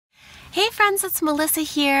friends, it's Melissa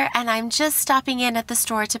here, and I'm just stopping in at the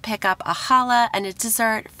store to pick up a challah and a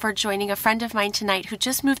dessert for joining a friend of mine tonight who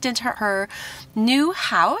just moved into her new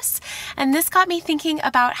house. And this got me thinking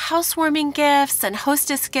about housewarming gifts and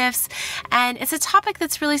hostess gifts, and it's a topic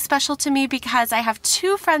that's really special to me because I have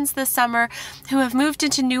two friends this summer who have moved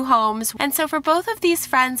into new homes. And so for both of these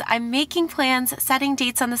friends, I'm making plans, setting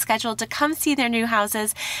dates on the schedule to come see their new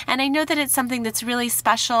houses, and I know that it's something that's really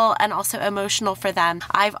special and also emotional for them.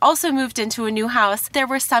 I've also moved into a new house. There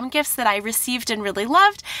were some gifts that I received and really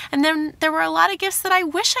loved, and then there were a lot of gifts that I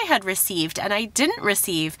wish I had received and I didn't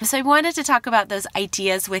receive. So I wanted to talk about those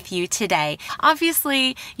ideas with you today.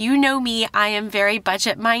 Obviously, you know me, I am very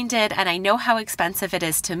budget minded and I know how expensive it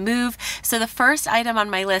is to move. So the first item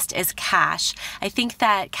on my list is cash. I think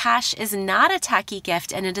that cash is not a tacky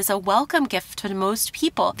gift and it is a welcome gift to most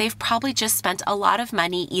people. They've probably just spent a lot of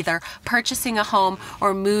money either purchasing a home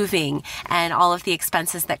or moving and all of the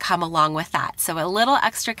expenses that come along with that. So a little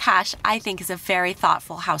extra cash, I think, is a very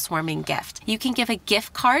thoughtful housewarming gift. You can give a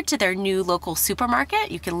gift card to their new local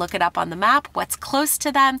supermarket. You can look it up on the map, what's close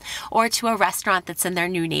to them, or to a restaurant that's in their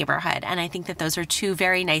new neighborhood. And I think that those are two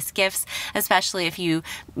very nice gifts, especially if you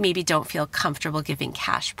maybe don't feel comfortable giving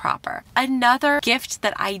cash proper. Another gift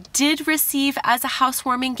that I did receive as a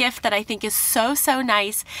housewarming gift that I think is so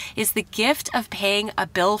nice is the gift of paying a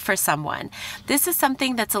bill for someone. This is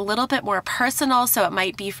something that's a little bit more personal, so it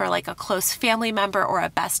might be for like a close family member or a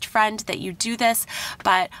best friend that you do this,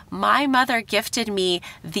 but my mother gifted me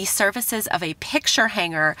the services of a picture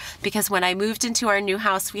hanger because when I moved into our new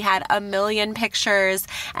house, we had a million pictures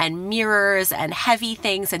and mirrors and heavy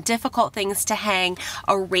things and difficult things to hang,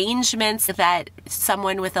 arrangements that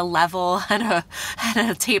someone with a level and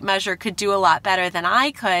a tape measure could do a lot better than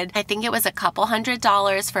I could. I think it was a couple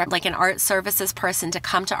 $100s for like an art services person to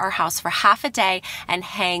come to our house for half a day and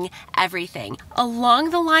hang everything. Along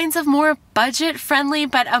the lines of more budget-friendly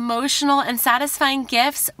but emotional and satisfying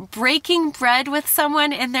gifts, breaking bread with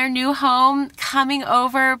someone in their new home, coming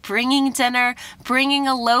over, bringing dinner, bringing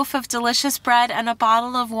a loaf of delicious bread and a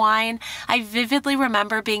bottle of wine. I vividly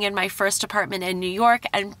remember being in my first apartment in New York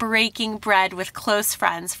and breaking bread with close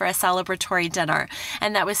friends for a celebratory dinner.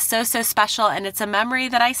 And that was so special, and it's a memory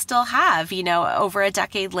that I still have, you know, over a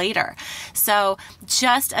decade later. So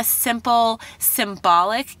just a simple,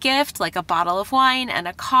 symbolic gift like a bottle of wine and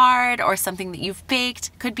a card or something that you've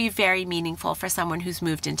baked could be very meaningful for someone who's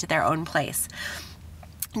moved into their own place.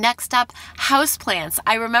 Next up, houseplants.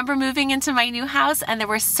 I remember moving into my new house and there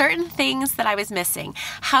were certain things that I was missing.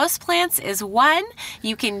 Houseplants is one.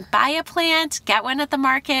 You can buy a plant, get one at the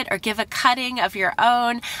market, or give a cutting of your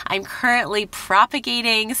own. I'm currently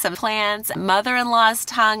propagating some plants. Mother-in-law's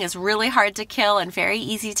tongue is really hard to kill and very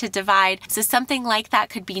easy to divide. So something like that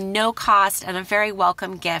could be no cost and a very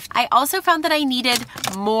welcome gift. I also found that I needed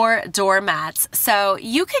more doormats. So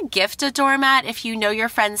you could gift a doormat if you know your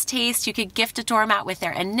friend's taste. You could gift a doormat with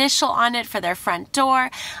their initial on it for their front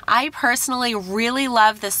door. I personally really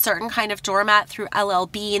love this certain kind of doormat through LL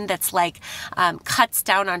Bean that's like cuts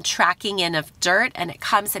down on tracking in of dirt, and it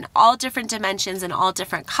comes in all different dimensions and all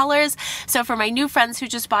different colors. So for my new friends who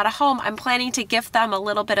just bought a home, I'm planning to gift them a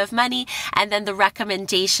little bit of money and then the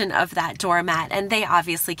recommendation of that doormat, and they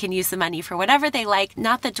obviously can use the money for whatever they like.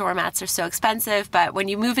 Not that doormats are so expensive, but when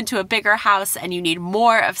you move into a bigger house and you need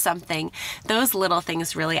more of something, those little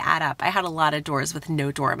things really add up. I had a lot of doors with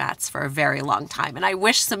no doormats for a very long time, and I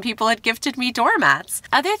wish some people had gifted me doormats.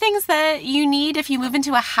 Other things that you need if you move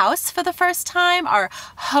into a house for the first time are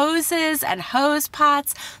hoses and hose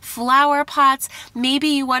pots, flower pots. Maybe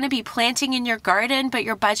you want to be planting in your garden, but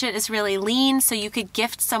your budget is really lean, so you could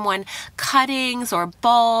gift someone cuttings or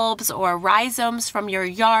bulbs or rhizomes from your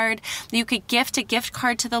yard. You could gift a gift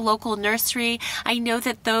card to the local nursery. I know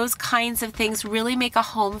that those kinds of things really make a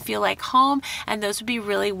home feel like home, and those would be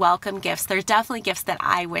really welcome gifts. They're definitely gifts that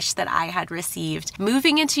I wish that I had received.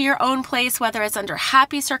 Moving into your own place, whether it's under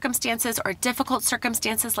happy circumstances or difficult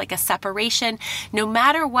circumstances like a separation, no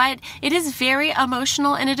matter what, it is very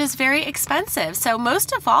emotional and it is very expensive. So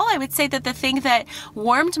most of all, I would say that the thing that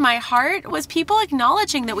warmed my heart was people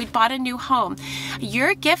acknowledging that we'd bought a new home.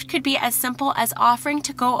 Your gift could be as simple as offering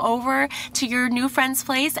to go over to your new friend's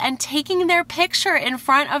place and taking their picture in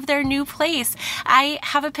front of their new place. I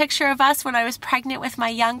have a picture of us when I was pregnant with my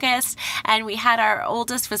youngest, and we had our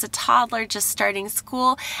oldest was a toddler just starting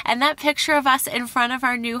school, and that picture of us in front of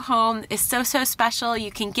our new home is so, so special.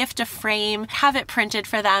 You can gift a frame, have it printed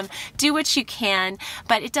for them, do what you can,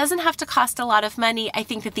 but it doesn't have to cost a lot of money. I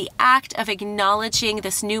think that the act of acknowledging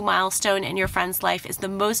this new milestone in your friend's life is the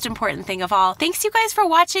most important thing of all. Thanks you guys for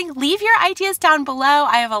watching. Leave your ideas down below.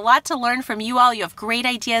 I have a lot to learn from you all. You have great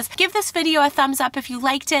ideas. Give this video a thumbs up if you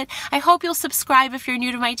liked it. I hope you'll subscribe if you're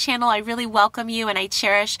new to my channel. I really welcome you, and I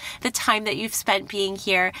cherish the time that you've spent being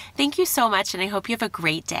here. Thank you so much, and I hope you have a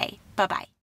great day. Bye-bye.